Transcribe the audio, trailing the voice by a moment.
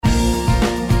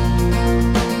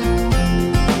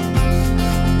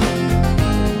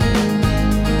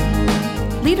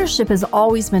leadership has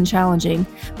always been challenging,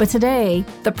 but today,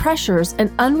 the pressures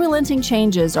and unrelenting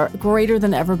changes are greater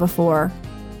than ever before.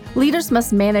 Leaders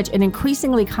must manage an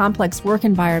increasingly complex work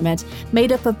environment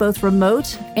made up of both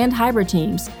remote and hybrid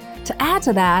teams. To add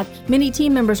to that, many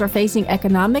team members are facing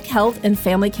economic, health, and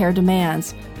family care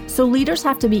demands. So leaders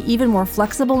have to be even more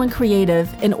flexible and creative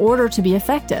in order to be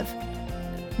effective.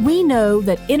 We know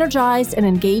that energized and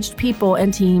engaged people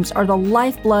and teams are the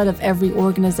lifeblood of every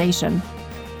organization.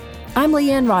 I'm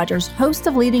Leanne Rogers, host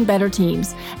of Leading Better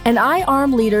Teams, and I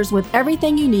arm leaders with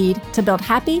everything you need to build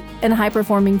happy and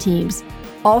high-performing teams,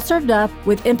 all served up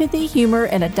with empathy, humor,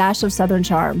 and a dash of Southern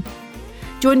charm.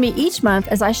 Join me each month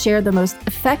as I share the most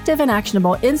effective and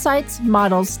actionable insights,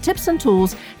 models, tips, and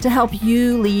tools to help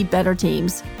you lead better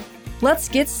teams. Let's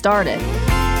get started.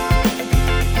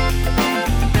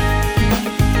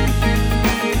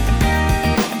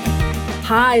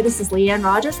 Hi, this is Leanne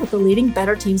Rogers with the Leading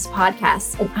Better Teams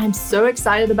podcast, and I'm so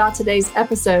excited about today's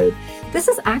episode. This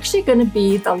is actually going to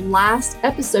be the last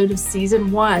episode of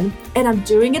season 1, and I'm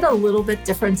doing it a little bit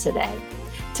different today.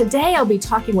 Today, I'll be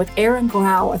talking with Erin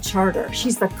Grau of Charter.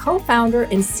 She's the co-founder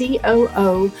and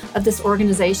COO of this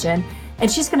organization, and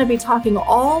she's going to be talking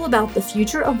all about the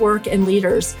future of work and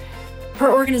leaders.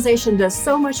 Her organization does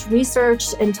so much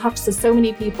research and talks to so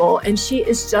many people, and she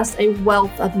is just a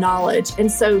wealth of knowledge.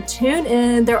 And so tune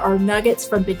in. There are nuggets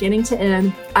from beginning to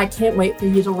end. I can't wait for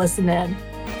you to listen in.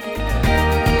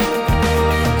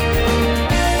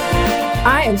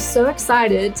 I am so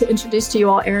excited to introduce to you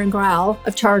all Erin Grau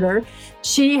of Charter.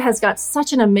 She has got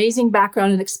such an amazing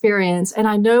background and experience, and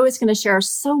I know it's going to share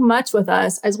so much with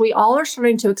us as we all are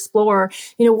starting to explore,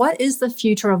 what is the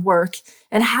future of work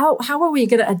and how are we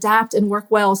going to adapt and work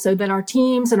well so that our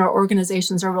teams and our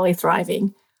organizations are really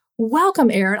thriving.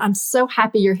 Welcome, Erin. I'm so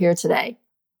happy you're here today.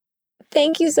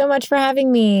 Thank you so much for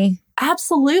having me.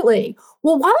 Absolutely.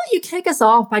 Well, why don't you kick us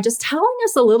off by just telling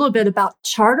us a little bit about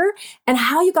Charter and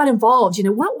how you got involved?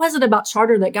 What was it about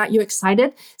Charter that got you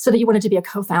excited so that you wanted to be a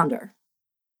co-founder?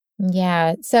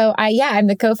 Yeah. So I'm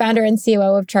the co-founder and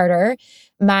COO of Charter.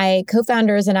 My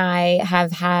co-founders and I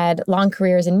have had long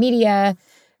careers in media,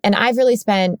 and I've really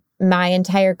spent my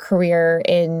entire career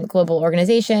in global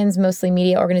organizations, mostly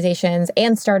media organizations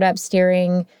and startups,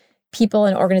 steering people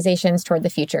and organizations toward the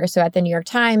future. So at the New York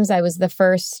Times, I was the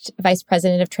first vice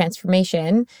president of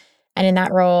transformation. And in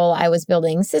that role, I was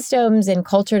building systems and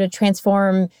culture to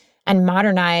transform and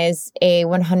modernize a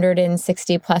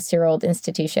 160 plus year old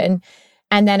institution.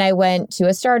 And then I went to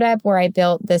a startup where I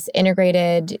built this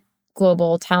integrated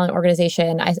global talent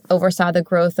organization. I oversaw the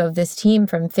growth of this team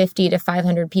from 50 to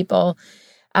 500 people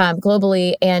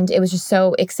globally. And it was just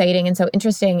so exciting and so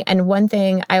interesting. And one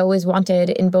thing I always wanted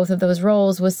in both of those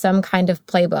roles was some kind of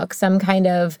playbook, some kind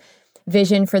of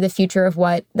vision for the future of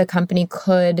what the company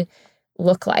could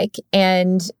look like.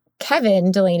 And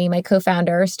Kevin Delaney, my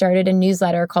co-founder, started a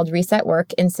newsletter called Reset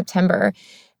Work in September.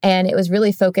 And it was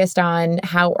really focused on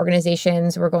how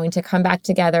organizations were going to come back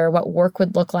together, what work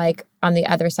would look like on the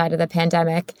other side of the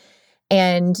pandemic.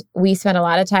 And we spent a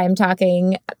lot of time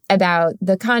talking about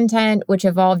the content, which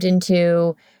evolved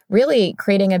into really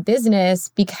creating a business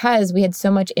because we had so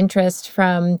much interest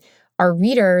from our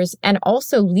readers and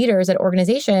also leaders at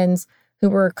organizations who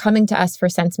were coming to us for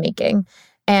sense making.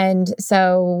 And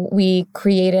so we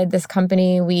created this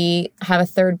company. We have a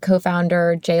third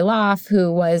co-founder, Jay Loff,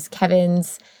 who was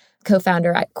Kevin's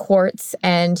co-founder at Quartz,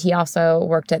 and he also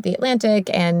worked at The Atlantic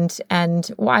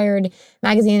and Wired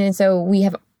magazine. And so we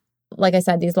have, like I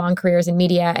said, these long careers in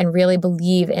media and really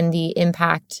believe in the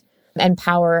impact and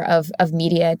power of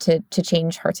media to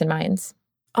change hearts and minds.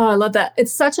 Oh, I love that.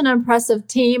 It's such an impressive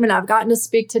team, and I've gotten to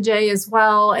speak to Jay as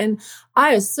well. And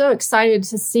I was so excited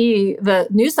to see the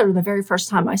newsletter the very first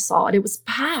time I saw it. It was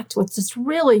packed with just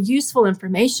really useful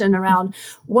information around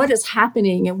what is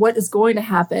happening and what is going to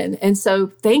happen. And so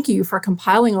thank you for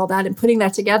compiling all that and putting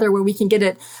that together where we can get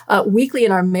it weekly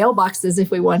in our mailboxes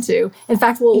if we want to. In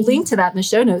fact, we'll link to that in the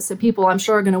show notes. So people, I'm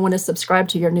sure, are going to want to subscribe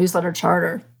to your newsletter,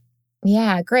 Charter.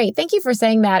 Yeah, great. Thank you for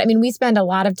saying that. I mean, we spend a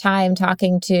lot of time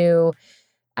talking to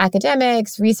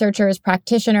academics, researchers,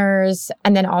 practitioners,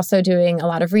 and then also doing a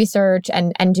lot of research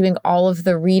and doing all of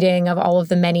the reading of all of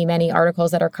the many, many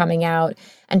articles that are coming out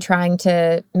and trying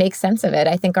to make sense of it.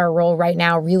 I think our role right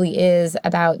now really is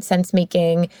about sense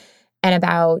making and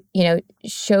about,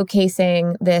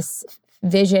 showcasing this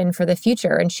vision for the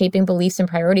future and shaping beliefs and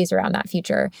priorities around that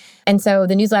future. And so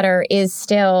the newsletter is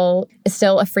still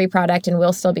a free product and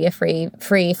will still be a free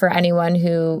for anyone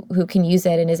who can use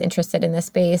it and is interested in this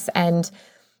space. And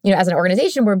as an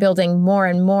organization, we're building more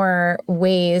and more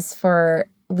ways for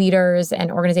leaders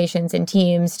and organizations and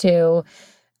teams to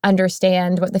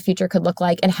understand what the future could look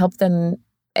like and help them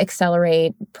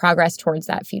accelerate progress towards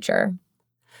that future.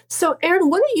 So, Erin,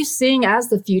 what are you seeing as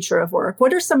the future of work?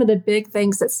 What are some of the big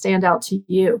things that stand out to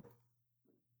you?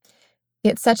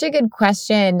 It's such a good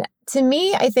question. To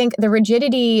me, I think the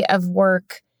rigidity of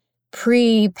work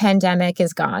pre-pandemic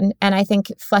is gone. And I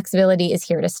think flexibility is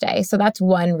here to stay. So that's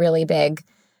one really big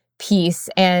piece.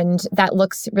 And that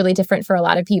looks really different for a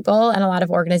lot of people and a lot of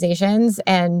organizations.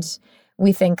 And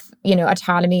we think,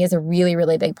 autonomy is a really,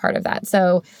 really big part of that.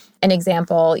 So an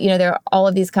example, there are all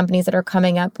of these companies that are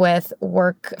coming up with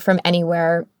work from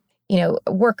anywhere,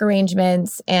 work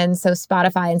arrangements. And so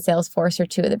Spotify and Salesforce are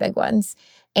two of the big ones.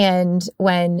 And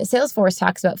when Salesforce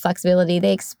talks about flexibility,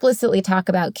 they explicitly talk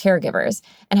about caregivers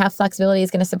and how flexibility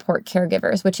is going to support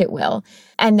caregivers, which it will.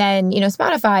 And then,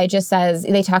 Spotify just says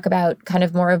they talk about kind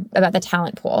of more about the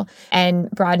talent pool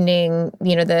and broadening,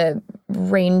 the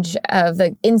range of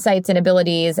the insights and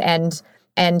abilities and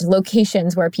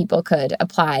locations where people could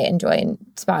apply and join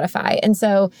Spotify. And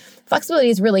so flexibility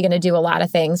is really going to do a lot of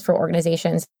things for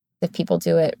organizations if people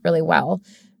do it really well.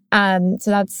 So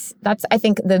that's I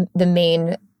think the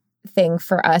main thing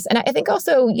for us. And I think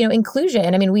also,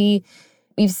 inclusion. I mean,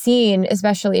 we've seen,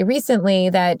 especially recently,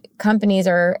 that companies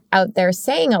are out there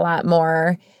saying a lot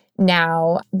more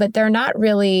now, but they're not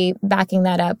really backing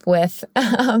that up with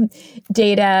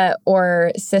data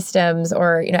or systems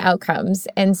or, outcomes.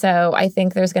 And so I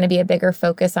think there's going to be a bigger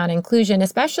focus on inclusion,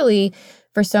 especially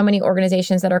for so many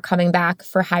organizations that are coming back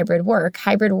for hybrid work.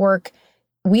 Hybrid work,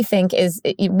 we think, is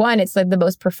one, it's like the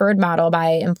most preferred model by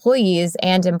employees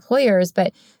and employers.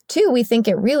 But two, we think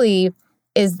it really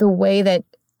is the way that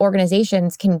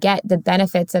organizations can get the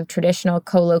benefits of traditional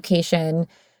co-location,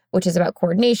 which is about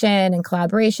coordination and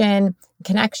collaboration,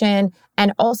 connection,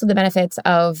 and also the benefits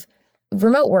of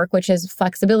remote work, which is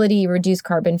flexibility, reduced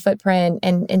carbon footprint,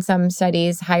 and in some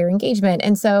studies, higher engagement.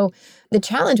 And so the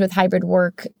challenge with hybrid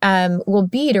work will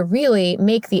be to really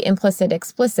make the implicit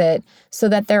explicit so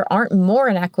that there aren't more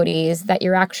inequities, that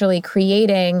you're actually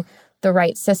creating the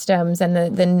right systems and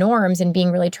the norms and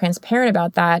being really transparent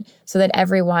about that so that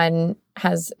everyone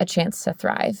has a chance to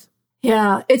thrive.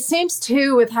 Yeah, it seems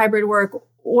too with hybrid work,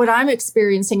 what I'm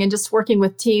experiencing and just working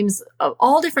with teams of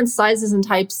all different sizes and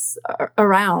types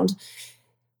around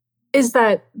is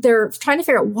that they're trying to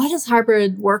figure out what is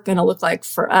hybrid work going to look like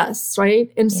for us,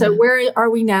 right? And so where are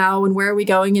we now and where are we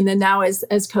going? And then now as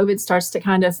COVID starts to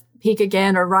kind of peak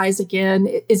again or rise again,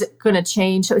 is it going to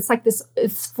change? So it's like this,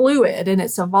 it's fluid and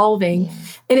it's evolving. Yeah.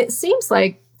 And it seems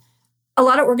like a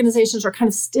lot of organizations are kind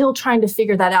of still trying to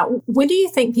figure that out. When do you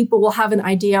think people will have an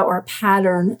idea or a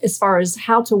pattern as far as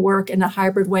how to work in a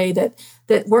hybrid way that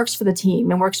works for the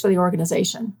team and works for the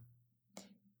organization?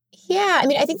 Yeah, I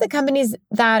mean, I think the companies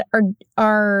that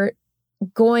are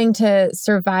going to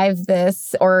survive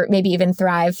this or maybe even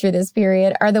thrive through this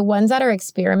period are the ones that are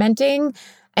experimenting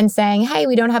and saying, hey,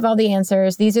 we don't have all the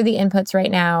answers. These are the inputs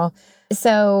right now.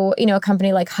 So, a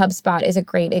company like HubSpot is a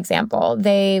great example.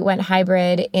 They went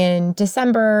hybrid in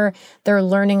December. They're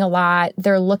learning a lot.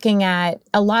 They're looking at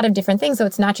a lot of different things. So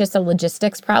it's not just a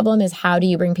logistics problem, is how do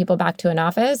you bring people back to an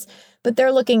office? But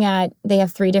they're looking at, they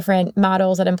have 3 different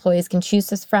models that employees can choose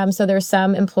this from. So there's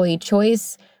some employee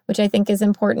choice, which I think is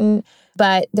important,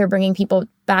 but they're bringing people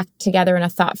back together in a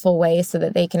thoughtful way so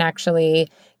that they can actually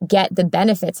get the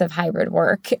benefits of hybrid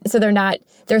work. So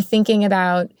they're thinking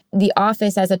about the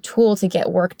office as a tool to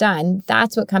get work done.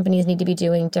 That's what companies need to be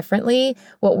doing differently.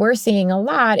 What we're seeing a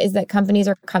lot is that companies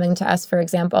are coming to us, for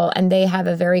example, and they have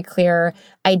a very clear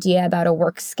idea about a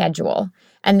work schedule.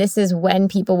 And this is when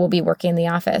people will be working in the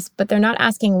office, but they're not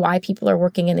asking why people are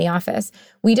working in the office.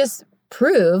 We just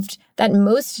proved that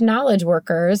most knowledge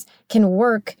workers can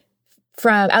work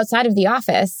from outside of the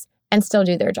office and still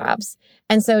do their jobs.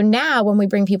 And so now when we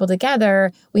bring people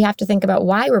together, we have to think about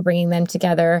why we're bringing them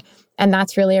together. And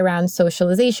that's really around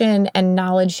socialization and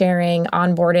knowledge sharing,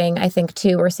 onboarding. I think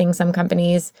too, we're seeing some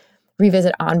companies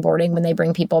revisit onboarding when they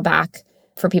bring people back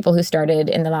for people who started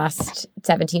in the last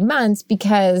 17 months,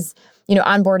 because,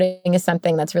 onboarding is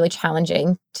something that's really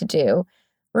challenging to do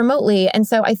remotely. And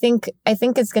so I think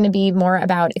it's going to be more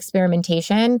about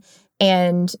experimentation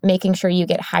and making sure you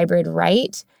get hybrid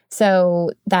right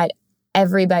so that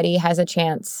everybody has a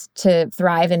chance to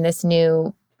thrive in this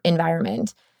new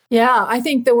environment. Yeah, I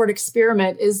think the word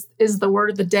experiment is the word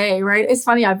of the day, right? It's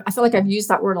funny. I feel like I've used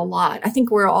that word a lot. I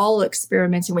think we're all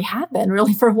experimenting. We have been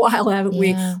really for a while, haven't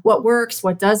we? What works,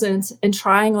 what doesn't, and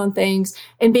trying on things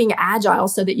and being agile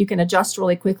so that you can adjust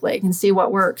really quickly and see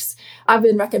what works. I've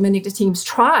been recommending to teams,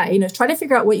 try to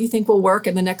figure out what you think will work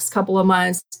in the next couple of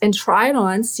months and try it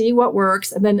on, see what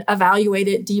works, and then evaluate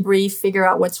it, debrief, figure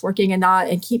out what's working and not,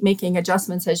 and keep making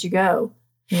adjustments as you go.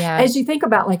 Yeah. As you think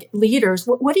about like leaders,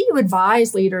 what do you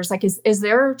advise leaders? Like, is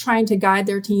they're trying to guide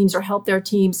their teams or help their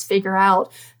teams figure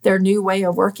out their new way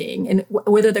of working and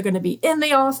whether they're going to be in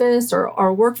the office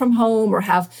or work from home or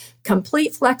have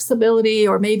complete flexibility,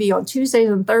 or maybe on Tuesdays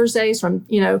and Thursdays from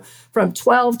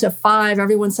 12 to 5,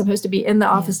 everyone's supposed to be in the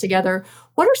office together.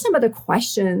 What are some of the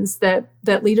questions that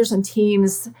leaders and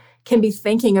teams can be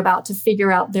thinking about to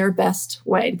figure out their best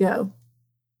way to go?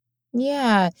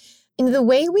 Yeah. And the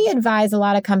way we advise a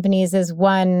lot of companies is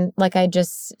one, like I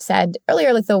just said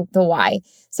earlier, like the why.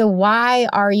 So why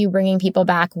are you bringing people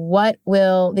back? What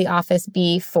will the office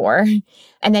be for?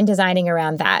 And then designing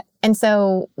around that. And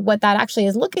so what that actually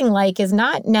is looking like is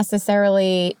not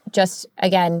necessarily just,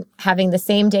 again, having the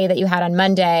same day that you had on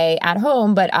Monday at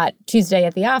home, but Tuesday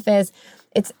at the office.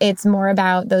 It's more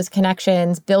about those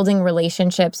connections. Building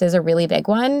relationships is a really big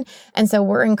one. And so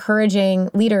we're encouraging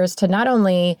leaders to not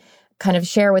only kind of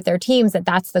share with their teams that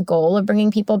that's the goal of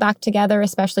bringing people back together,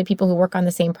 especially people who work on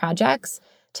the same projects,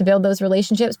 to build those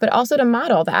relationships, but also to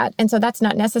model that. And so that's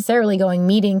not necessarily going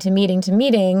meeting to meeting to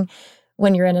meeting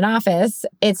when you're in an office.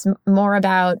 It's more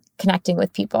about connecting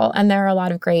with people. And there are a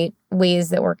lot of great ways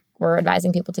that we're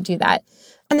advising people to do that.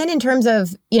 And then in terms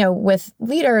of, with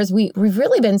leaders, we've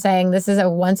really been saying this is a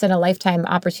once in a lifetime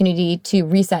opportunity to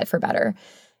reset for better.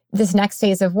 This next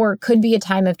phase of work could be a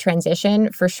time of transition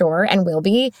for sure, and will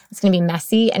be. It's going to be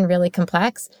messy and really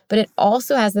complex, but it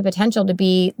also has the potential to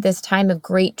be this time of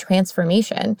great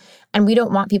transformation. And we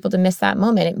don't want people to miss that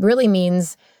moment. It really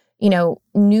means,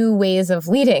 new ways of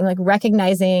leading, like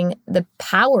recognizing the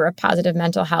power of positive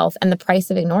mental health and the price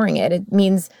of ignoring it. It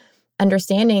means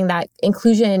understanding that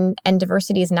inclusion and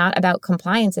diversity is not about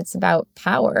compliance, it's about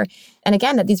power. And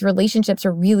again, that these relationships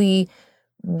are really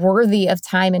worthy of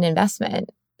time and investment.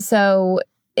 So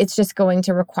it's just going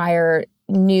to require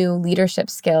new leadership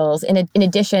skills in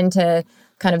addition to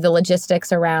kind of the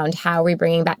logistics around how we're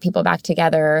bringing people back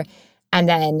together. And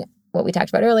then what we talked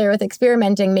about earlier with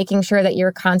experimenting, making sure that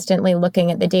you're constantly looking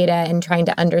at the data and trying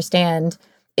to understand,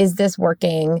 is this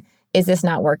working? Is this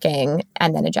not working?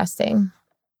 And then adjusting.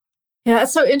 Yeah,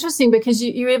 it's so interesting because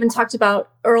you even talked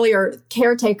about earlier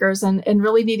caretakers and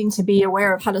really needing to be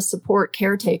aware of how to support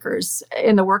caretakers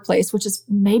in the workplace, which is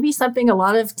maybe something a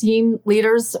lot of team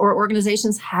leaders or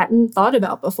organizations hadn't thought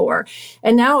about before.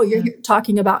 And now you're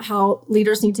talking about how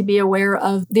leaders need to be aware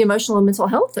of the emotional and mental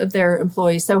health of their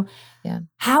employees. So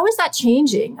how is that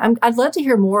changing? I'd love to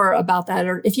hear more about that,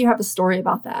 or if you have a story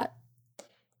about that.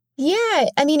 Yeah,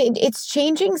 I mean, it's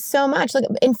changing so much. Like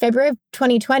in February of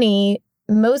 2020,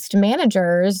 most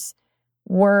managers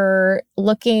were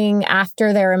looking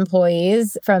after their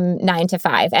employees from 9 to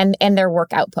 5 and their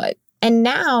work output. And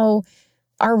now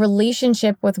our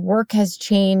relationship with work has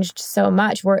changed so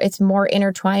much, where it's more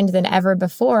intertwined than ever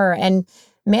before. And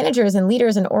managers and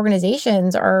leaders and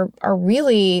organizations are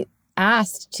really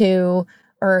asked to,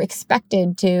 or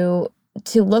expected to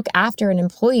look after an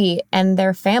employee and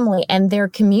their family and their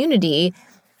community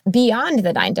beyond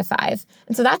the 9 to 5.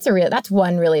 And so that's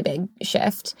one really big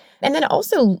shift. And then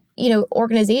also,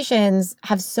 organizations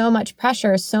have so much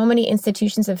pressure. So many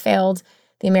institutions have failed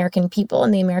the American people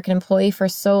and the American employee for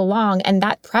so long. And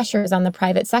that pressure is on the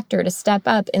private sector to step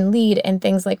up and lead in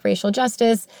things like racial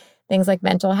justice, things like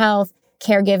mental health,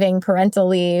 caregiving, parental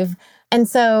leave. And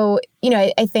so,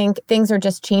 I think things are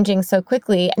just changing so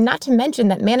quickly. And not to mention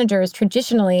that managers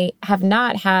traditionally have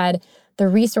not had the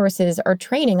resources or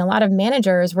training. A lot of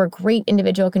managers were great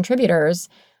individual contributors,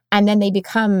 and then they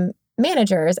become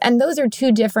managers. And those are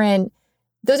two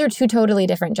totally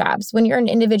different jobs. When you're an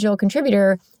individual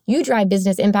contributor, you drive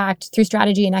business impact through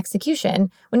strategy and execution.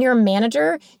 When you're a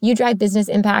manager, you drive business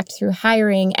impact through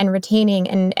hiring and retaining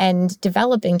and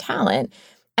developing talent.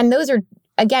 And those are,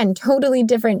 again, totally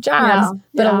different jobs.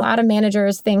 But a lot of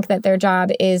managers think that their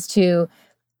job is to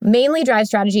mainly drive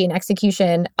strategy and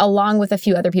execution along with a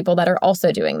few other people that are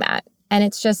also doing that. And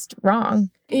it's just wrong.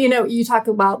 You talk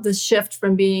about this shift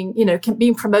from being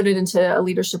promoted into a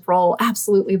leadership role.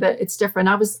 Absolutely, that it's different.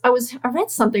 I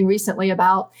read something recently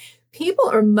about people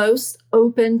are most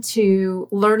open to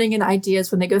learning and ideas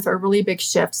when they go through a really big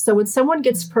shift. So when someone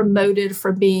gets promoted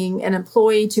from being an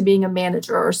employee to being a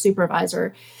manager or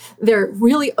supervisor, they're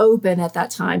really open at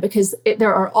that time because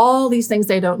there are all these things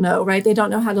they don't know, right? They don't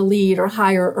know how to lead or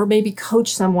hire or maybe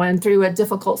coach someone through a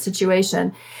difficult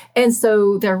situation. And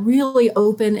so they're really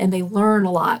open and they learn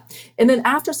a lot. And then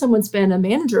after someone's been a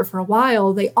manager for a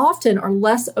while, they often are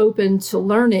less open to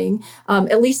learning,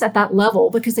 at least at that level,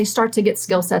 because they start to get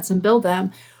skill sets and build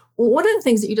them. One of the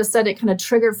things that you just said, it kind of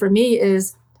triggered for me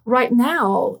is right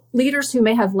now, leaders who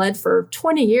may have led for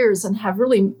 20 years and have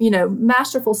really,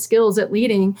 masterful skills at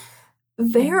leading,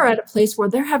 they're at a place where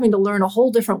they're having to learn a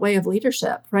whole different way of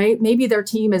leadership, right? Maybe their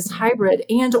team is hybrid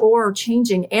and or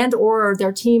changing and or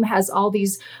their team has all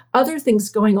these other things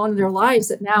going on in their lives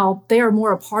that now they are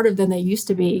more a part of than they used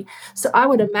to be. So I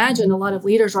would imagine a lot of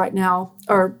leaders right now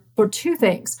are for two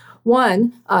things.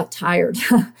 One, tired,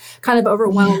 kind of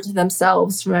overwhelmed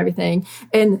themselves from everything.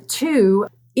 And two,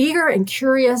 eager and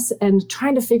curious and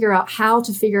trying to figure out how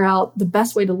to figure out the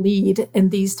best way to lead in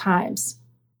these times.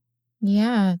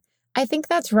 Yeah, I think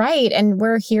that's right. And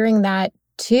we're hearing that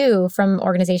too from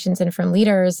organizations and from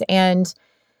leaders. And,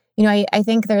 I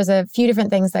think there's a few different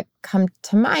things that come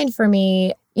to mind for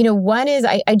me. One is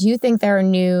I do think there are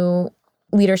new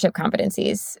leadership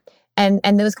competencies.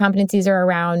 And those competencies are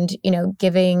around,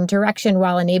 giving direction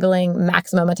while enabling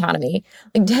maximum autonomy,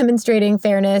 like demonstrating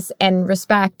fairness and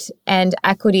respect and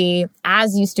equity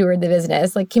as you steward the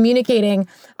business, like communicating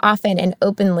often and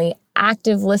openly,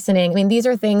 active listening. I mean, these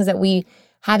are things that we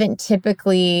haven't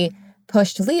typically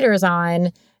pushed leaders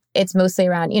on. It's mostly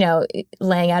around,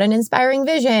 laying out an inspiring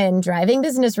vision, driving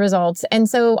business results. And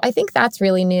so I think that's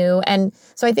really new. And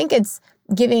so I think it's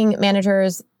giving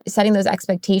managers setting those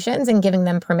expectations and giving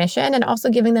them permission and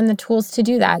also giving them the tools to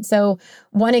do that. So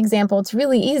one example, it's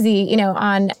really easy,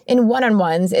 in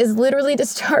one-on-ones is literally to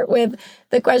start with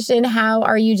the question, how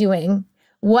are you doing?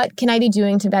 What can I be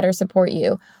doing to better support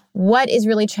you? What is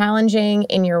really challenging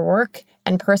in your work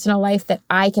and personal life that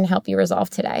I can help you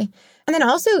resolve today? And then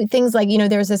also things like,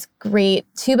 there's this great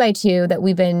 2x2 that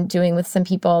we've been doing with some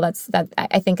people that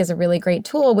I think is a really great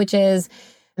tool, which is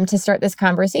to start this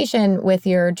conversation with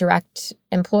your direct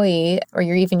employee or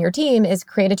even your team is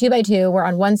create a 2x2 where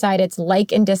on one side it's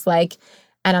like and dislike,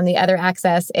 and on the other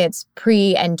axis it's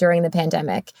pre and during the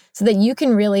pandemic, so that you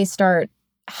can really start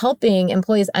helping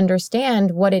employees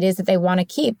understand what it is that they want to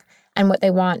keep and what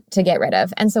they want to get rid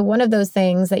of. And so one of those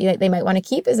things that they might want to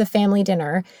keep is a family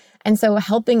dinner. And so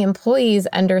helping employees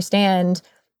understand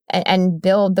and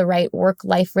build the right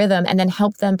work-life rhythm and then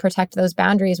help them protect those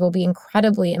boundaries will be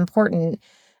incredibly important.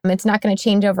 It's not going to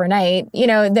change overnight,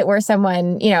 that we're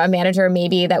someone, a manager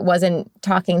maybe that wasn't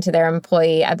talking to their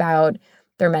employee about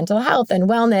their mental health and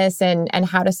wellness and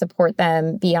how to support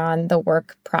them beyond the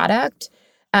work product.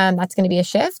 That's going to be a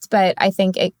shift, but I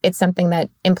think it's something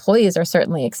that employees are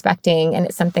certainly expecting. And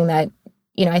it's something that,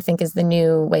 I think is the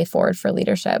new way forward for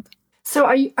leadership. So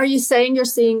are you saying you're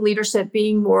seeing leadership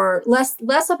being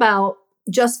less about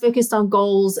just focused on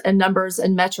goals and numbers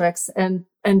and metrics and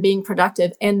being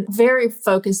productive, and very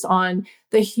focused on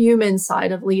the human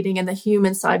side of leading and the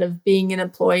human side of being an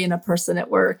employee and a person at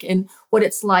work and what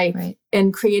it's like, right,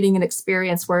 and creating an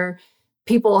experience where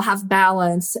people have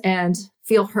balance and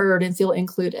feel heard and feel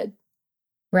included?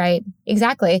 Right,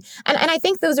 exactly. And I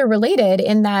think those are related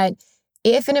in that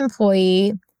if an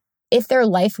employee, if their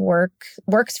life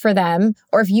works for them,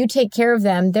 or if you take care of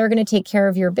them, they're going to take care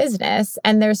of your business.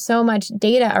 And there's so much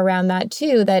data around that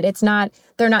too, that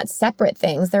they're not separate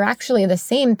things. They're actually the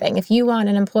same thing. If you want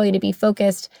an employee to be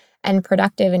focused and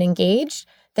productive and engaged,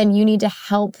 then you need to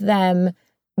help them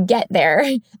get there.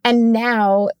 And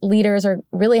now leaders are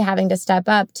really having to step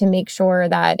up to make sure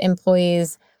that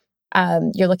employees,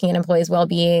 you're looking at employees'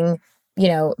 well-being,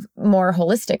 more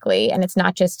holistically. And it's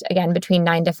not just, again, between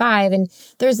 9 to 5. And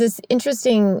there's this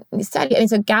interesting study.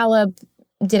 So Gallup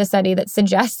did a study that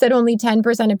suggests that only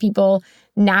 10% of people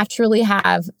naturally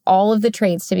have all of the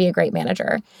traits to be a great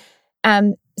manager.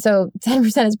 So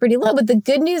 10% is pretty low. But the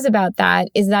good news about that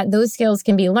is that those skills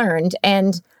can be learned,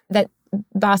 and that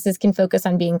bosses can focus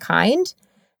on being kind.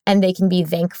 And they can be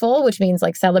thankful, which means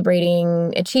like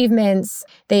celebrating achievements.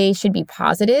 They should be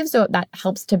positive. So that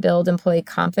helps to build employee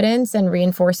confidence and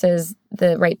reinforces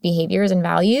the right behaviors and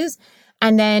values.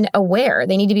 And then aware.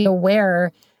 They need to be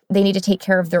aware. They need to take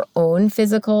care of their own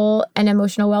physical and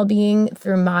emotional well-being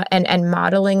through and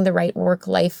modeling the right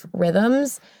work-life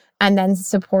rhythms, and then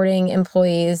supporting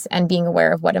employees and being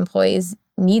aware of what employees'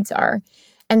 needs are.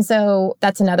 And so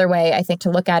that's another way, I think,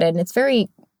 to look at it. And it's very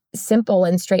simple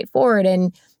and straightforward.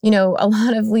 And a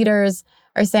lot of leaders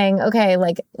are saying, okay,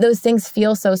 like those things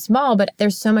feel so small, but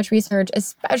there's so much research,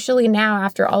 especially now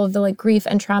after all of the grief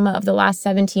and trauma of the last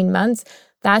 17 months.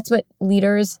 That's what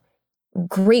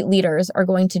great leaders are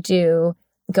going to do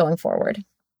going forward.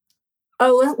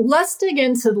 Oh, let's dig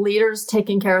into leaders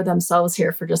taking care of themselves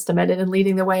here for just a minute and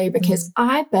leading the way, because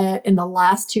I bet in the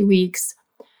last 2 weeks,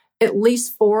 at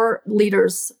least 4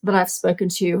 leaders that I've spoken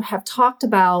to have talked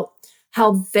about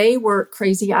how they work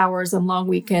crazy hours and long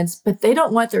weekends, but they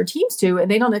don't want their teams to, and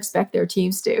they don't expect their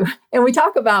teams to. And we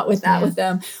talk about with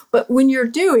them. But when you're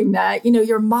doing that,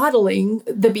 you're modeling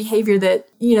the behavior that,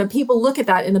 people look at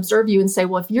that and observe you and say,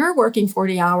 well, if you're working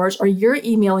 40 hours or you're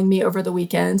emailing me over the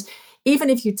weekend, even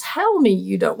if you tell me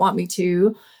you don't want me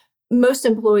to, most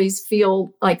employees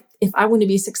feel like if I want to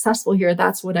be successful here,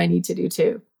 that's what I need to do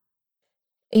too.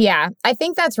 Yeah, I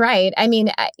think that's right. I mean,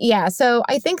 yeah. So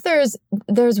I think there's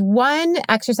one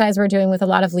exercise we're doing with a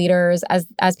lot of leaders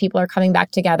as people are coming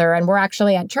back together, and we're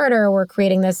actually at Charter, we're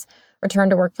creating this return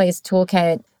to workplace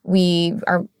toolkit. We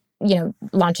are,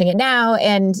 launching it now,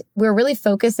 and we're really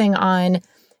focusing on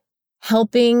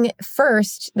helping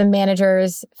first the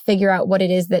managers figure out what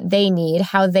it is that they need,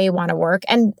 how they want to work.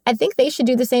 And I think they should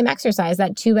do the same exercise,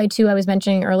 that 2x2 I was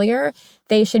mentioning earlier.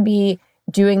 They should be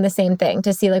doing the same thing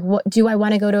to see, like, what do I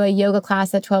want to go to a yoga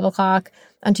class at 12 o'clock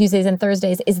on Tuesdays and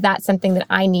Thursdays? Is that something that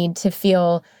I need to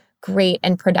feel great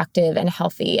and productive and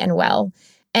healthy and well?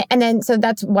 And then, so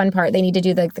that's one part. They need to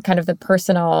do the kind of the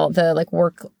personal, the like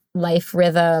work life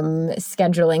rhythm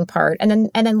scheduling part. And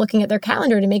then looking at their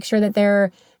calendar to make sure that their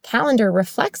calendar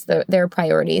reflects their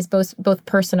priorities, both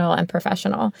personal and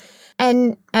professional.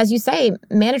 And as you say,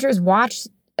 employees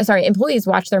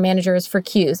watch their managers for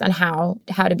cues on how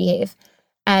to behave.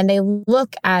 And they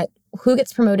look at who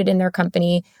gets promoted in their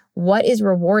company, what is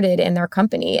rewarded in their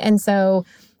company. And so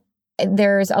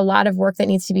there's a lot of work that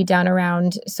needs to be done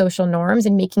around social norms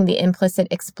and making the implicit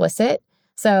explicit.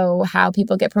 So how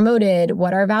people get promoted,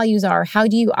 what our values are, how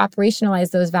do you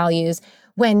operationalize those values?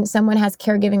 When someone has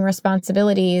caregiving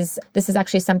responsibilities, this is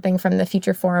actually something from the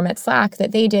Future Forum at Slack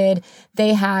that they did.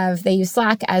 They use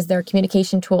Slack as their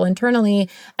communication tool internally,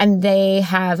 and they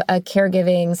have a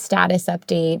caregiving status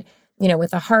update,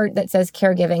 with a heart that says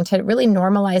caregiving, to really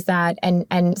normalize that.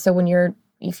 And so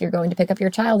if you're going to pick up your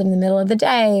child in the middle of the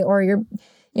day, or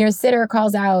your sitter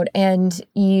calls out and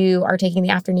you are taking the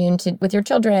afternoon with your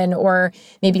children, or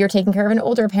maybe you're taking care of an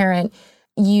older parent,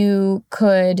 you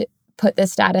could put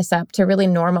this status up to really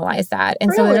normalize that.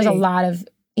 And really? So there's a lot of,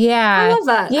 yeah. I love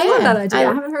that. Yeah, I love that idea.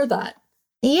 I haven't heard that.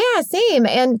 Yeah, same.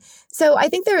 And so I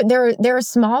think there are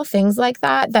small things like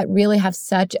that really have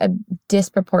such a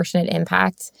disproportionate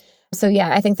impact. So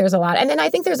yeah, I think there's a lot. And then I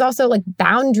think there's also like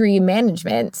boundary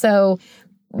management. So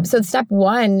step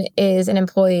one is an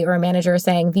employee or a manager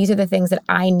saying, these are the things that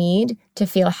I need to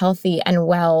feel healthy and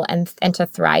well and to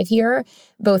thrive here,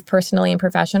 both personally and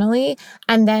professionally.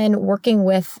 And then working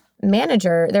with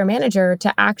their manager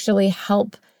to actually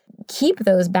help keep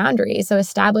those boundaries. So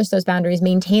establish those boundaries,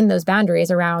 maintain those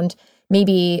boundaries around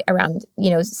scheduling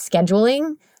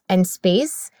and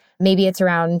space. Maybe it's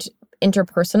around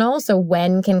interpersonal. So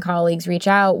when can colleagues reach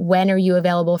out? When are you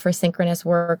available for synchronous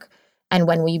work? And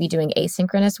when will you be doing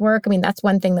asynchronous work? I mean, that's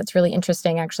one thing that's really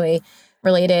interesting, actually,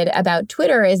 related about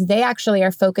Twitter, is they actually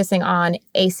are focusing on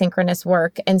asynchronous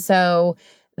work. And so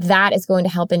that is going to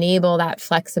help enable that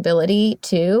flexibility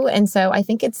too. And so I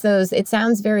think it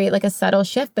sounds very like a subtle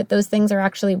shift, but those things are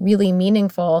actually really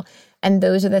meaningful. And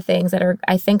those are the things that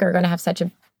I think are going to have such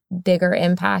a bigger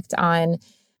impact on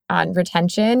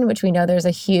retention, which we know there's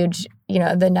a huge,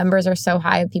 the numbers are so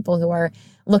high of people who are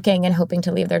looking and hoping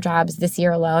to leave their jobs this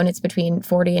year alone. It's between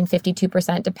 40 and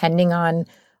 52%, depending on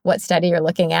what study you're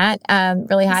looking at,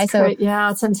 really high.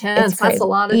 Yeah, it's intense. That's a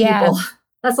lot of people.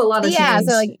 That's a lot of change.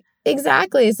 So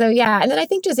exactly. So yeah. And then I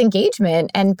think just engagement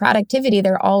and productivity,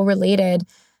 they're all related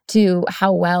to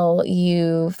how well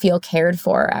you feel cared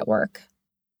for at work.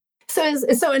 So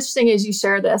it's so interesting as you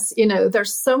share this,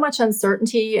 there's so much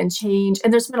uncertainty and change,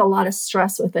 and there's been a lot of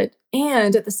stress with it.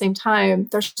 And at the same time,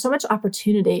 there's so much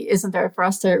opportunity, isn't there, for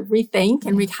us to rethink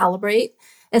and recalibrate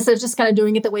instead of just kind of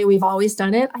doing it the way we've always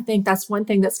done it. I think that's one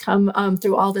thing that's come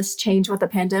through all this change with the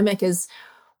pandemic is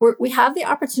we have the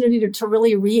opportunity to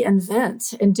really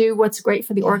reinvent and do what's great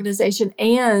for the organization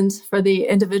and for the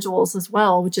individuals as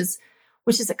well, which is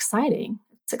exciting.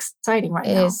 It's exciting right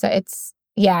now. It's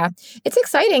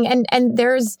exciting. And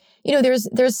there's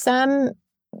some,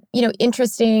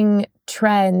 interesting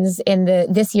trends in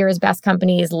this year's best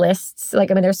companies lists.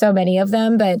 There's so many of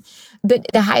them, but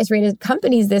the highest rated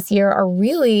companies this year are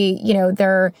really,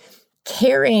 they're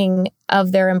caring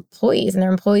of their employees, and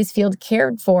their employees feel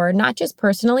cared for, not just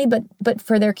personally, but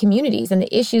for their communities and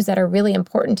the issues that are really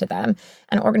important to them.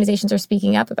 And organizations are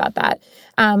speaking up about that.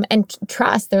 And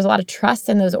trust, there's a lot of trust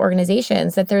in those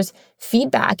organizations, that there's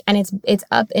feedback and it's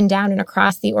up and down and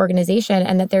across the organization,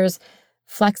 and that there's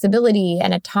flexibility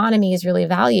and autonomy is really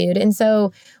valued. And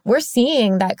so we're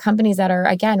seeing that companies that are,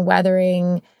 again,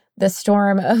 weathering the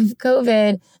storm of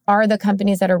COVID are the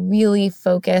companies that are really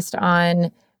focused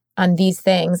on these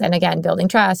things. And again, building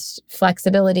trust,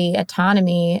 flexibility,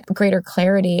 autonomy, greater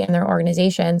clarity in their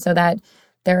organization so that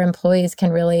their employees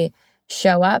can really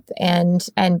show up and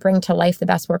bring to life the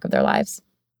best work of their lives.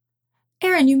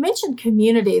 Erin, you mentioned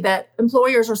community, that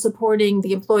employers are supporting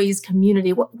the employees'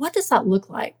 community. What does that look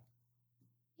like?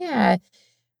 Yeah.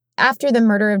 after the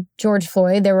murder of George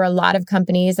Floyd, there were a lot of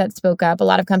companies that spoke up. A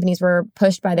lot of companies were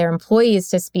pushed by their employees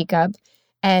to speak up.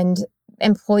 And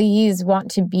employees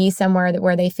want to be somewhere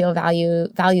where they feel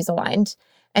values aligned.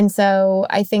 And so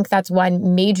I think that's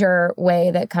one major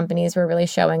way that companies were really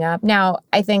showing up. Now,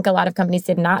 I think a lot of companies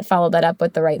did not follow that up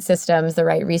with the right systems, the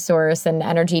right resource and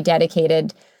energy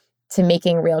dedicated to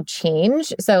making real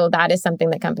change. So that is something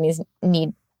that companies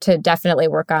need to definitely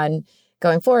work on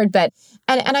going forward. But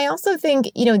and I also think,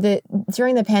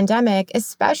 during the pandemic,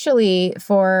 especially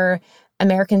for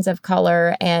Americans of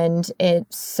color and in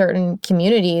certain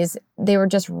communities, they were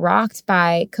just rocked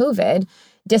by COVID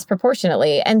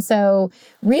disproportionately. And so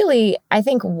really, I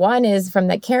think one is from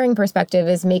the caring perspective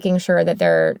is making sure that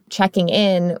they're checking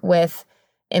in with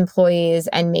employees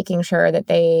and making sure that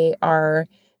they are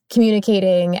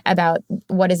communicating about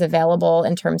what is available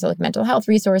in terms of like mental health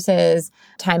resources,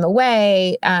 time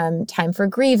away, time for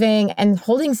grieving, and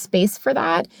holding space for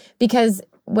that. Because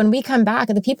when we come back,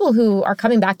 the people who are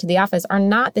coming back to the office are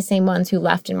not the same ones who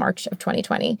left in March of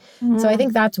 2020. Mm-hmm. So I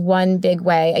think that's one big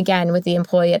way, again, with the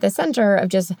employee at the center of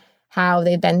just how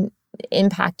they've been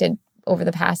impacted over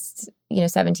the past,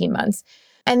 17 months.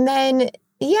 And then,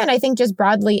 and I think just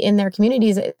broadly in their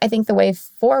communities, I think the way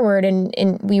forward,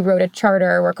 and we wrote a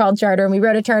charter, we're called Charter, and we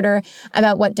wrote a charter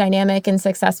about what dynamic and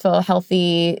successful,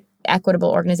 healthy, equitable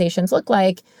organizations look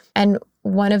like. And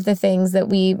one of the things that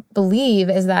we believe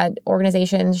is that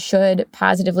organizations should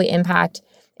positively impact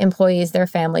employees, their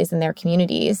families, and their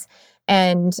communities.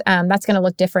 And that's going to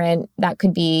look different. That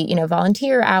could be,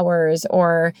 volunteer hours,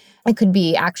 or it could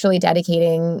be actually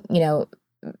dedicating,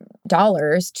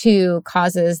 dollars to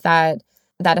causes that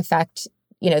affect,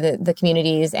 the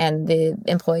communities and the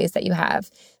employees that you have.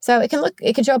 So it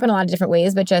can show up in a lot of different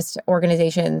ways, but just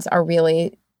organizations are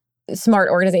really smart.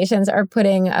 Organizations are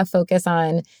putting a focus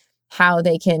on how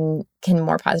they can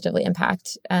more positively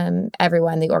impact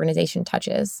everyone the organization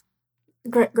touches.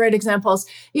 Great examples.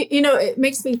 It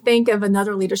makes me think of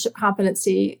another leadership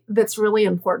competency that's really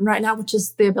important right now, which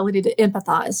is the ability to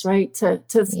empathize, right? To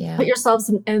put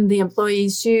yourselves in the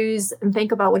employee's shoes and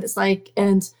think about what it's like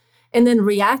and then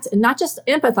react, and not just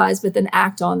empathize, but then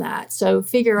act on that. So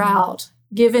figure out,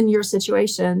 given your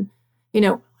situation,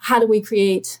 how do we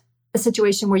create a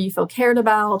situation where you feel cared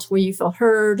about, where you feel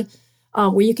heard,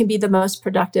 where you can be the most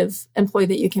productive employee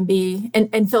that you can be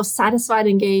and feel satisfied,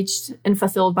 engaged, and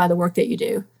fulfilled by the work that you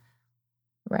do.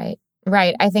 Right.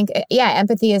 I think,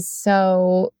 empathy is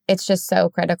it's just so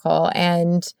critical.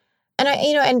 And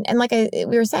like we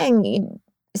were saying,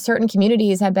 certain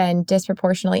communities have been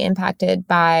disproportionately impacted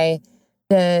by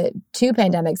the two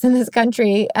pandemics in this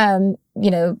country,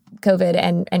 COVID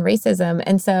and racism.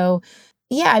 And so,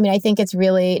 I think it's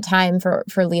really time for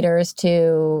leaders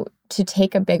to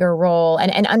take a bigger role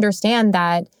and understand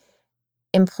that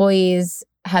employees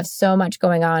have so much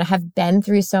going on, have been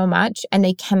through so much, and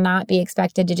they cannot be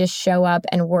expected to just show up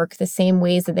and work the same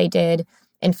ways that they did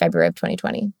in February of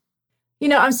 2020.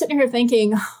 I'm sitting here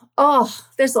thinking,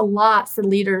 there's a lot for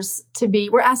leaders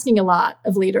we're asking a lot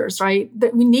of leaders, right?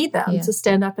 That we need them to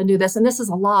stand up and do this. And this is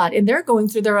a lot. And they're going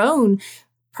through their own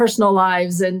personal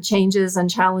lives and changes and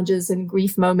challenges and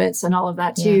grief moments and all of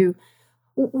that too.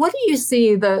 What do you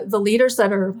see the leaders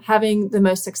that are having the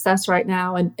most success right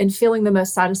now and feeling the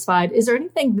most satisfied? Is there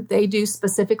anything that they do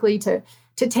specifically to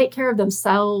take care of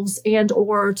themselves and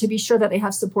or to be sure that they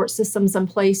have support systems in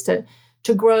place to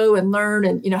grow and learn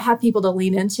and, have people to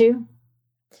lean into?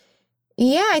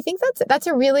 Yeah, I think that's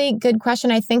a really good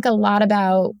question. I think a lot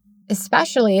about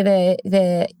especially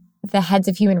the heads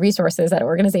of human resources at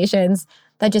organizations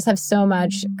that just have so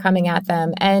much coming at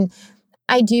them. And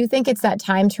I do think it's that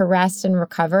time to rest and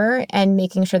recover and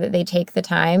making sure that they take the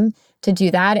time to do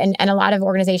that. And a lot of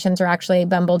organizations are actually,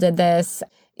 Bumble did this,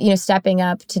 stepping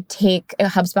up to take,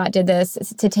 HubSpot did this,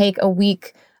 to take a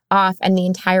week off and the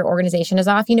entire organization is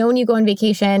off. When you go on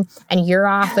vacation and you're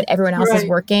off, but everyone else is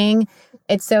working,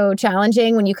 it's so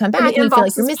challenging when you come back and you feel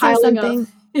like you're missing something.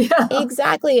 Yeah.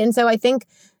 Exactly. And so I think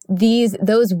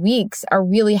those weeks are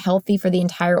really healthy for the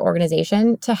entire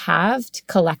organization to have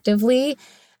collectively.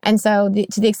 And so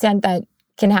to the extent that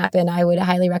can happen, I would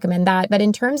highly recommend that. But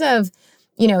in terms of,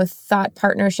 thought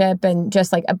partnership and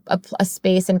just like a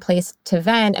space and place to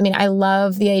vent, I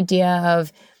love the idea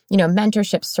of,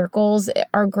 mentorship circles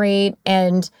are great.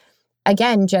 And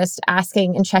again, just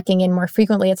asking and checking in more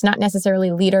frequently. It's not necessarily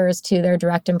leaders to their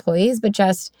direct employees, but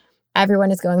just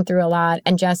everyone is going through a lot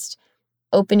and just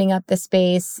opening up the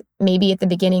space, maybe at the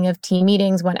beginning of team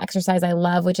meetings. One exercise I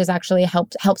love, which is actually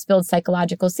helps build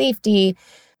psychological safety,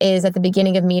 is at the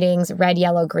beginning of meetings, red,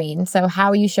 yellow, green. So how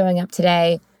are you showing up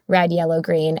today? Red, yellow,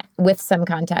 green, with some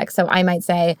context. So I might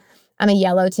say, I'm a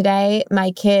yellow today.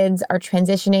 My kids are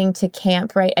transitioning to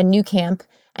camp, right? A new camp.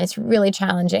 And it's really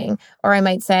challenging. Or I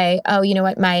might say, oh, you know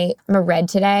what? I'm a red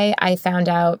today. I found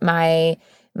out my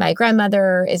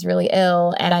grandmother is really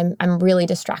ill and I'm really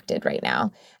distracted right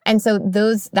now. And so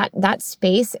that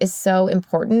space is so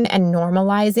important, and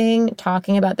normalizing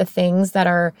talking about the things that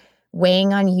are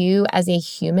weighing on you as a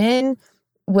human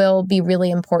will be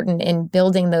really important in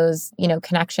building those,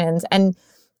 connections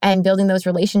and building those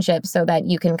relationships so that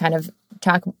you can kind of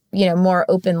talk, more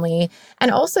openly. And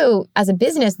also as a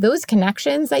business, those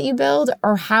connections that you build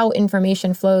are how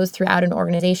information flows throughout an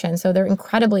organization. So they're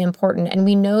incredibly important. And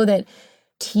we know that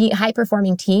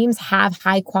high-performing teams have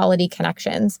high-quality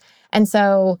connections. And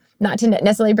so not to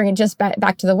necessarily bring it just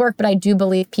back to the work, but I do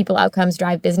believe people outcomes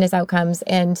drive business outcomes.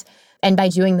 And by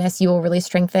doing this, you will really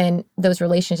strengthen those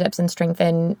relationships and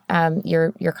strengthen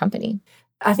your company.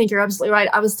 I think you're absolutely right.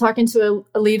 I was talking to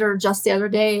a leader just the other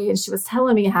day, and she was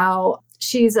telling me how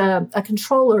she's a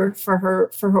controller for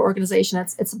her organization.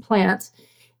 It's a plant.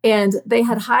 And they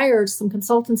had hired some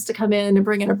consultants to come in and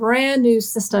bring in a brand new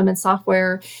system and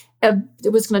software.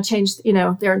 It was going to change,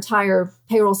 their entire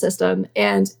payroll system,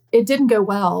 and it didn't go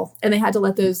well. And they had to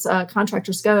let those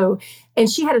contractors go. And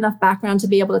she had enough background to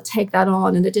be able to take that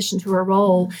on in addition to her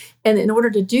role. And in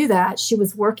order to do that, she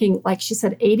was working, like she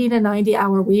said, 80 to 90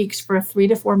 hour weeks for a 3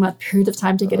 to 4 month period of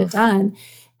time to get it done.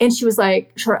 And she was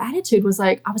like, her attitude was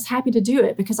like, I was happy to do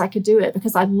it because I could do it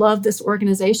because I love this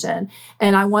organization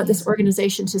and I want this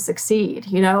organization to succeed,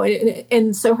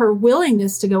 and so her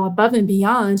willingness to go above and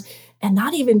beyond and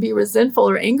not even be resentful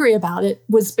or angry about it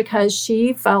was because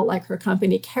she felt like her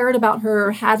company cared about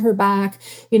her, had her back,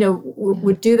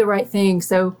 would do the right thing.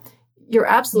 So you're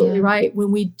absolutely right.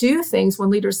 When we do things, when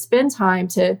leaders spend time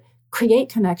to create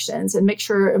connections and make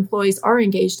sure employees are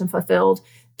engaged and fulfilled,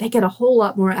 they get a whole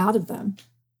lot more out of them.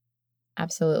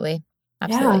 Absolutely.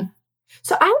 Yeah.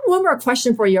 So I have one more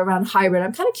question for you around hybrid.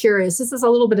 I'm kind of curious. This is a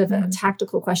little bit of a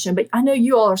tactical question, but I know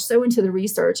you all are so into the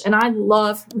research, and I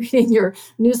love reading your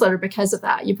newsletter because of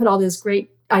that. You put all those great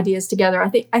ideas together.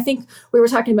 I think we were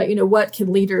talking about, what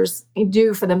can leaders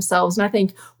do for themselves? And I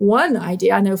think one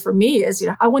idea I know for me is,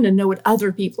 I want to know what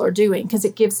other people are doing because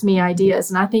it gives me ideas.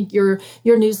 And I think your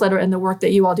newsletter and the work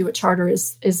that you all do at Charter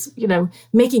is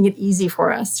making it easy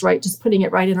for us, right? Just putting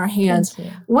it right in our hands.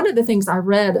 One of the things I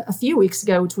read a few weeks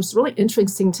ago, which was really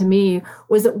interesting to me,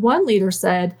 was that one leader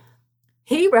said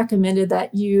he recommended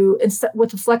that you,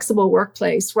 with a flexible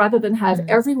workplace, rather than have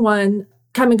everyone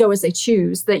come and go as they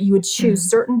choose, that you would choose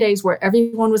certain days where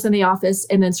everyone was in the office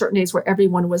and then certain days where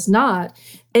everyone was not.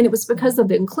 And it was because of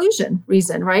the inclusion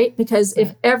reason, right? Because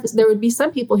if there would be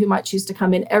some people who might choose to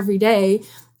come in every day,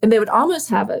 and they would almost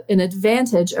have an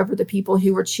advantage over the people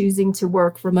who were choosing to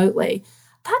work remotely.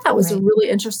 I thought that was a really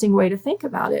interesting way to think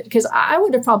about it, because I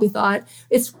would have probably thought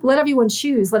it's let everyone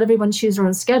choose their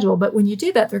own schedule. But when you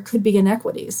do that, there could be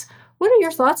inequities. What are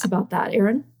your thoughts about that,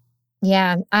 Erin?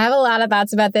 Yeah, I have a lot of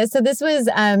thoughts about this. So this was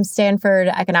Stanford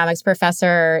economics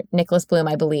professor Nicholas Bloom,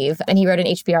 I believe, and he wrote an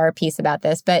HBR piece about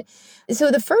this. But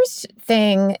so the first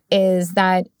thing is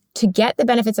that to get the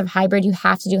benefits of hybrid, you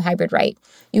have to do hybrid right.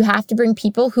 You have to bring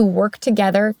people who work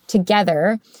together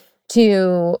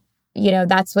to,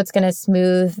 that's what's going to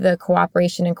smooth the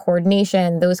cooperation and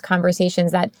coordination, those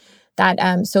conversations, that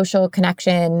social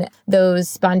connection, those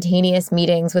spontaneous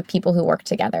meetings with people who work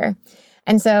together.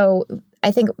 And so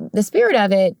I think the spirit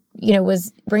of it,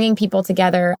 was bringing people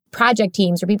together, project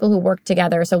teams or people who work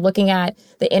together. So looking at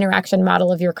the interaction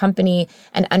model of your company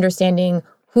and understanding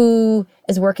who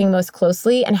is working most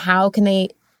closely and how can they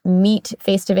meet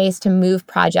face-to-face to move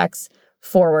projects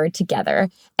forward together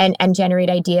and generate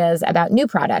ideas about new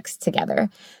products together.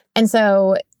 And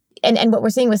so, and what we're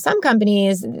seeing with some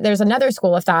companies, there's another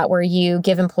school of thought where you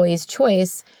give employees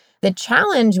choice. The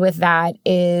challenge with that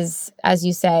is, as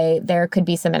you say, there could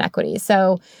be some inequities.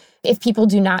 So if people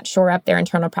do not shore up their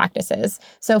internal practices.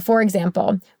 So for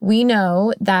example, we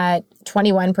know that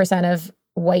 21% of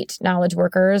white knowledge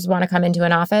workers want to come into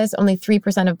an office. Only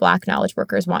 3% of Black knowledge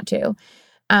workers want to.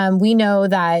 We know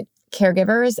that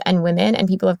caregivers and women and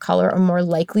people of color are more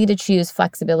likely to choose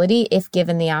flexibility if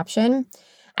given the option.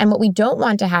 And what we don't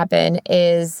want to happen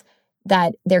is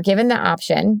that they're given the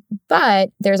option,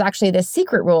 but there's actually this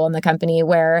secret rule in the company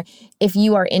where if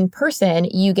you are in person,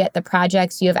 you get the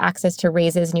projects, you have access to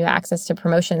raises, and you have access to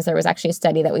promotions. There was actually a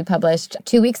study that we published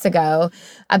 2 weeks ago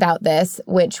about this,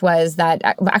 which was that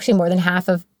actually more than half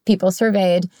of people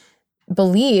surveyed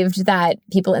believed that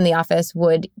people in the office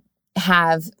would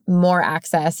have more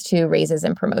access to raises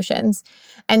and promotions.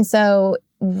 And so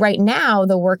right now,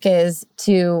 the work is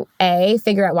to A,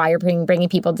 figure out why you're bringing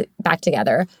people back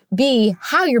together, B,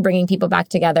 how you're bringing people back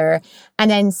together, and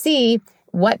then C,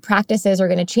 what practices are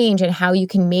going to change and how you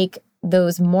can make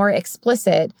those more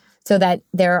explicit so that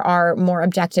there are more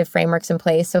objective frameworks in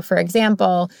place. So for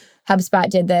example, HubSpot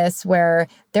did this where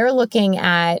they're looking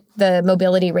at the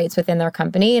mobility rates within their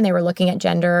company, and they were looking at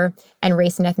gender and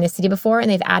race and ethnicity before,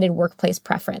 and they've added workplace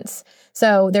preference.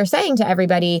 So they're saying to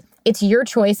everybody, it's your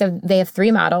choice. They have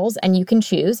 3 models and you can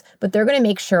choose, but they're going to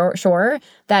make sure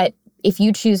that if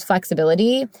you choose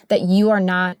flexibility, that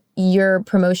your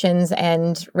promotions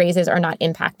and raises are not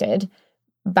impacted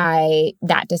by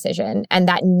that decision and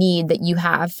that need that you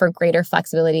have for greater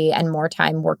flexibility and more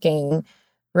time working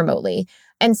remotely.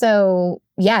 And so,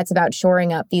 yeah, it's about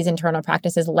shoring up these internal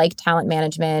practices like talent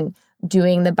management,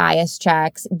 doing the bias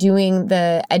checks, doing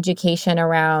the education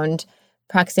around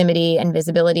proximity and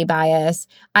visibility bias.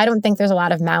 I don't think there's a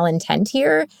lot of malintent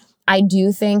here. I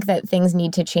do think that things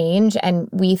need to change, and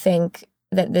we think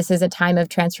that this is a time of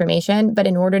transformation. But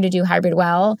in order to do hybrid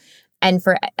well, and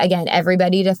for, again,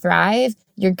 everybody to thrive,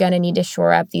 you're going to need to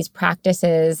shore up these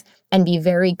practices and be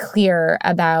very clear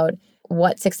about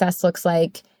what success looks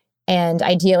like. And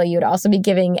ideally, you would also be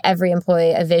giving every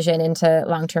employee a vision into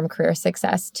long-term career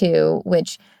success too,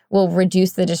 which will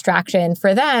reduce the distraction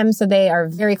for them so they are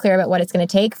very clear about what it's going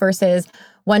to take versus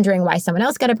wondering why someone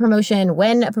else got a promotion,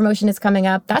 when a promotion is coming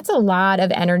up. That's a lot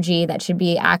of energy that should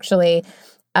be actually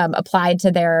applied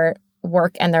to their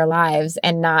work and their lives,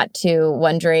 and not to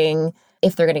wondering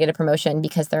if they're going to get a promotion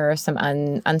because there are some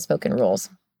unspoken rules.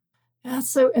 That's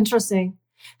so interesting.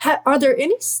 Are there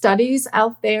any studies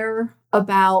out there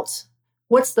about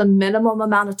what's the minimum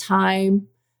amount of time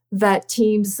that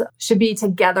teams should be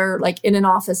together, like in an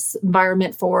office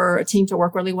environment for a team to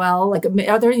work really well? Like,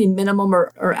 are there any minimum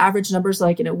or average numbers,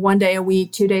 like, 1 day a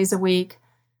week, 2 days a week?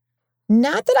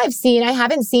 Not that I've seen. I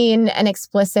haven't seen an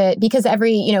explicit, because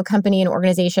every, company and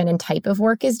organization and type of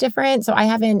work is different. So I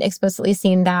haven't explicitly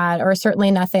seen that, or certainly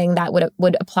nothing that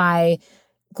would apply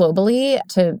globally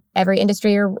to every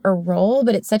industry or role.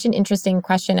 But it's such an interesting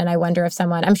question. And I wonder if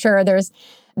I'm sure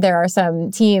there are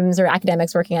some teams or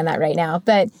academics working on that right now.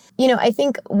 But, I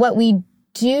think what we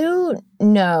do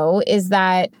know is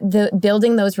that the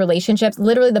building those relationships,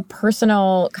 literally the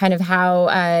personal kind of how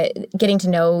getting to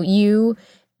know you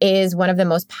is one of the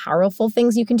most powerful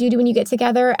things you can do when you get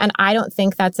together. And I don't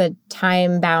think that's a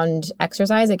time-bound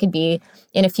exercise. It could be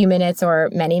in a few minutes or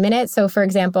many minutes. So for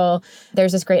example,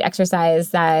 there's this great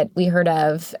exercise that we heard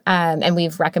of, and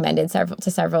we've recommended to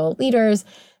several leaders,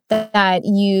 that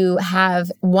you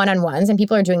have one-on-ones, and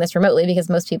people are doing this remotely because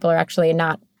most people are actually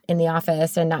not in the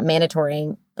office and not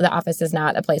mandatory. The office is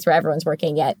not a place where everyone's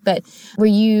working yet, but where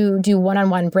you do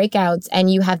one-on-one breakouts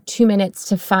and you have 2 minutes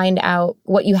to find out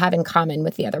what you have in common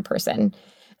with the other person.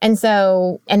 And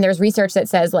there's research that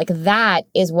says that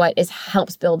is what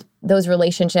helps build those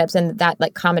relationships, and that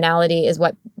commonality is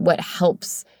what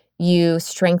helps you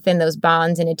strengthen those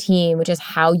bonds in a team, which is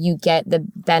how you get the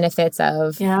benefits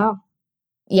of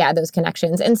those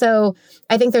connections. And so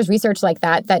I think there's research like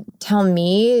that tell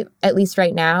me, at least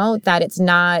right now, that it's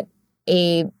not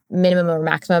a minimum or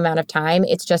maximum amount of time.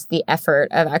 It's just the effort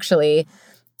of actually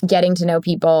getting to know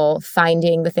people,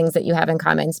 finding the things that you have in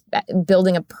common,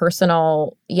 building a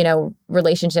personal,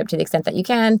 relationship to the extent that you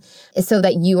can, so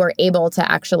that you are able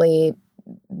to actually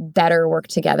better work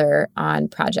together on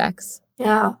projects.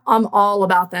 Yeah, I'm all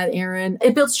about that, Erin.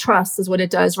 It builds trust is what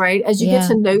it does, right? As you get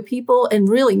to know people and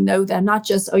really know them, not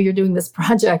just, you're doing this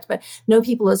project, but know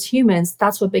people as humans,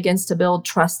 that's what begins to build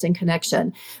trust and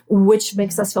connection, which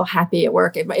makes us feel happy at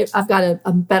work. I've got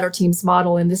a better teams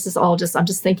model, and this is all I'm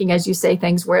just thinking as you say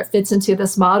things where it fits into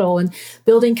this model. And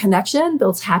building connection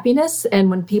builds happiness.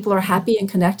 And when people are happy and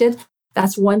connected,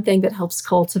 that's one thing that helps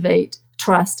cultivate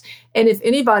trust. And if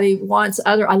anybody wants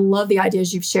I love the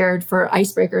ideas you've shared for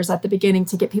icebreakers at the beginning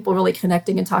to get people really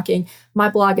connecting and talking. My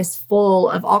blog is full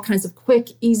of all kinds of quick,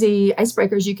 easy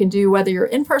icebreakers you can do, whether you're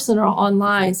in person or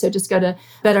online. So just go to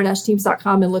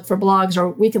better-teams.com and look for blogs, or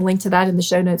we can link to that in the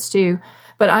show notes too.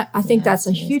 But I think that's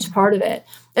a huge part of it.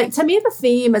 To me, the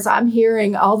theme, as I'm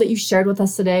hearing all that you shared with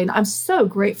us today, and I'm so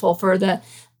grateful for the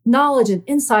knowledge and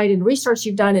insight and research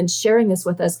you've done in sharing this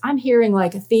with us, I'm hearing a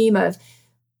theme of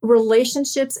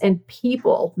relationships and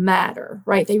people matter,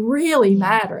 right? They really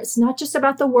matter. It's not just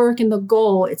about the work and the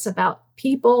goal. It's about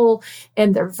people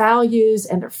and their values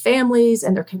and their families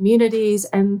and their communities.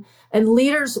 And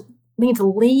leaders need to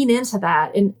lean into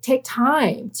that and take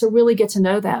time to really get to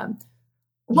know them.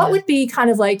 What would be kind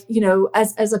of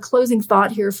as a closing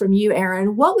thought here from you,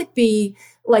 Erin, what would be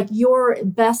like your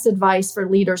best advice for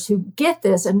leaders who get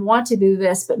this and want to do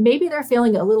this, but maybe they're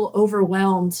feeling a little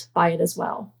overwhelmed by it as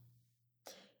well?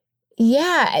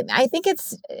 Yeah, I think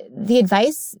the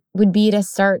advice would be to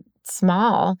start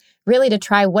small, really to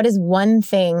try what is one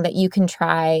thing that you can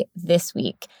try this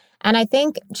week. And I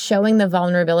think showing the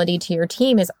vulnerability to your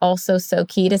team is also so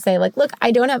key to say, like, look,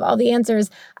 I don't have all the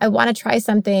answers. I want to try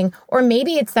something. Or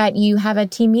maybe it's that you have a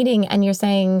team meeting and you're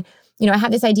saying, I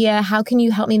have this idea. How can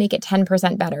you help me make it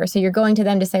 10% better? So you're going to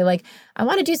them to say, like, I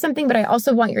want to do something, but I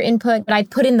also want your input. But I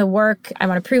put in the work. I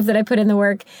want to prove that I put in the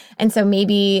work. And so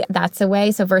maybe that's a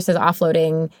way. So versus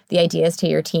offloading the ideas to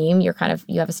your team, you have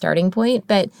a starting point.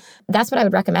 But that's what I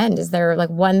would recommend. Is there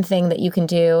like one thing that you can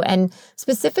do? And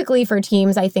specifically for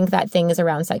teams, I think that thing is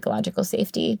around psychological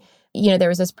safety. There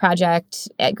was this project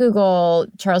at Google.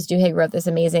 Charles Duhigg wrote this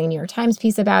amazing New York Times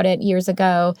piece about it years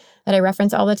ago that I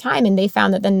reference all the time. And they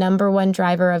found that the number one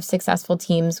driver of successful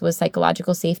teams was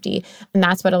psychological safety. And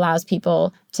that's what allows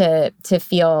people to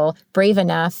feel brave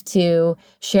enough to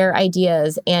share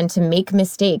ideas and to make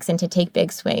mistakes and to take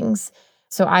big swings.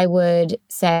 So I would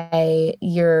say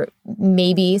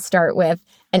maybe start with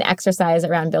an exercise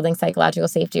around building psychological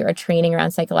safety or a training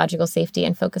around psychological safety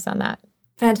and focus on that.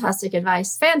 Fantastic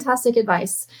advice. Fantastic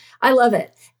advice. I love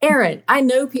it. Erin, I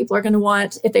know people are going to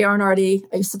want, if they aren't already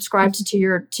subscribed to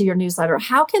your newsletter,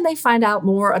 how can they find out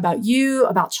more about you,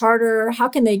 about Charter? How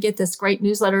can they get this great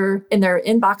newsletter in their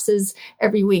inboxes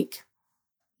every week?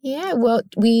 Yeah, well,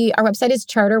 our website is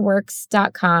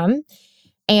charterworks.com.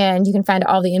 And you can find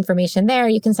all the information there.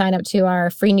 You can sign up to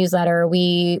our free newsletter.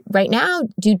 We right now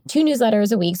do 2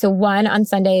 newsletters a week. So one on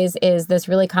Sundays is this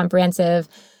really comprehensive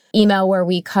email where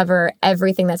we cover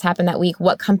everything that's happened that week,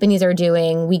 what companies are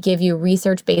doing. We give you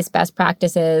research-based best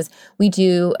practices. We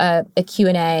do a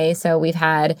Q&A. So we've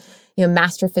had,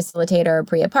 master facilitator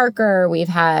Priya Parker. We've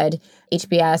had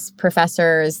HBS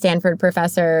professors, Stanford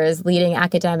professors, leading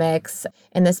academics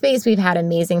in the space. We've had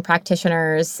amazing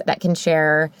practitioners that can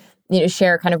share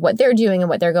kind of what they're doing and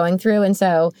what they're going through. And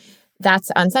so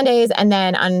that's on Sundays. And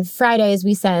then on Fridays,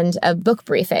 we send a book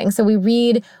briefing. So we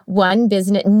read one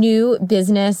new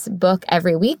business book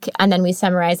every week, and then we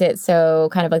summarize it. So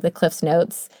kind of like the Cliff's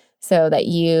Notes, so that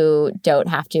you don't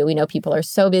have to. We know people are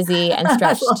so busy and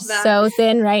stretched so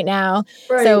thin right now.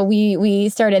 Right. So we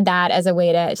started that as a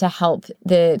way to help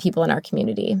the people in our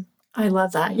community. I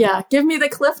love that. Yeah. Give me the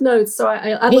Cliff Notes. So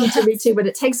I'd love to read too, but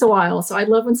it takes a while. So I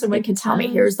love when someone can tell me,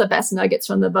 here's the best nuggets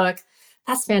from the book.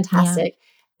 That's fantastic. Yeah.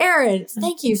 Erin,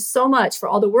 thank you so much for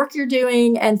all the work you're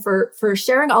doing and for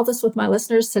sharing all this with my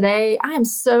listeners today. I am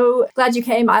so glad you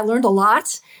came. I learned a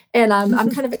lot and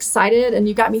I'm kind of excited, and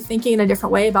you got me thinking in a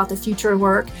different way about the future of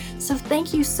work. So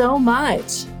thank you so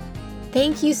much.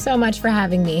 Thank you so much for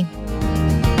having me.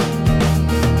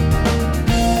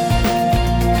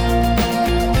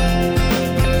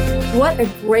 What a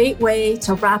great way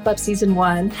to wrap up season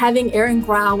 1. Having Erin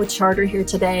Grau with Charter here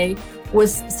today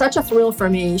was such a thrill for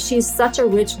me. She's such a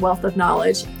rich wealth of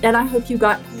knowledge, and I hope you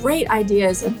got great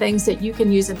ideas and things that you can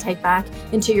use and take back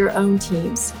into your own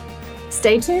teams.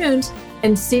 Stay tuned,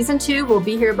 and season 2 will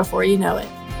be here before you know it.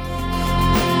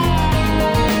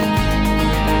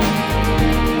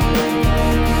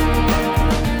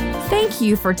 Thank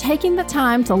you for taking the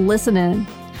time to listen in.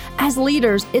 As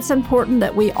leaders, it's important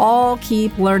that we all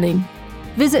keep learning.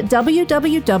 Visit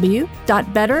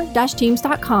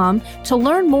www.better-teams.com to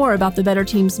learn more about the Better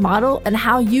Teams model and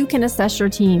how you can assess your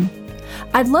team.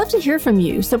 I'd love to hear from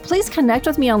you, so please connect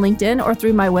with me on LinkedIn or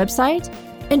through my website.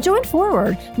 And join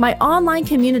Forward, my online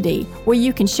community where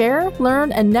you can share,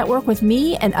 learn, and network with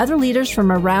me and other leaders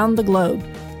from around the globe.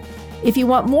 If you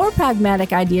want more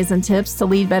pragmatic ideas and tips to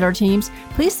lead better teams,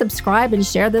 please subscribe and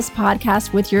share this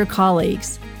podcast with your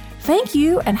colleagues. Thank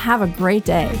you and have a great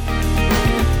day.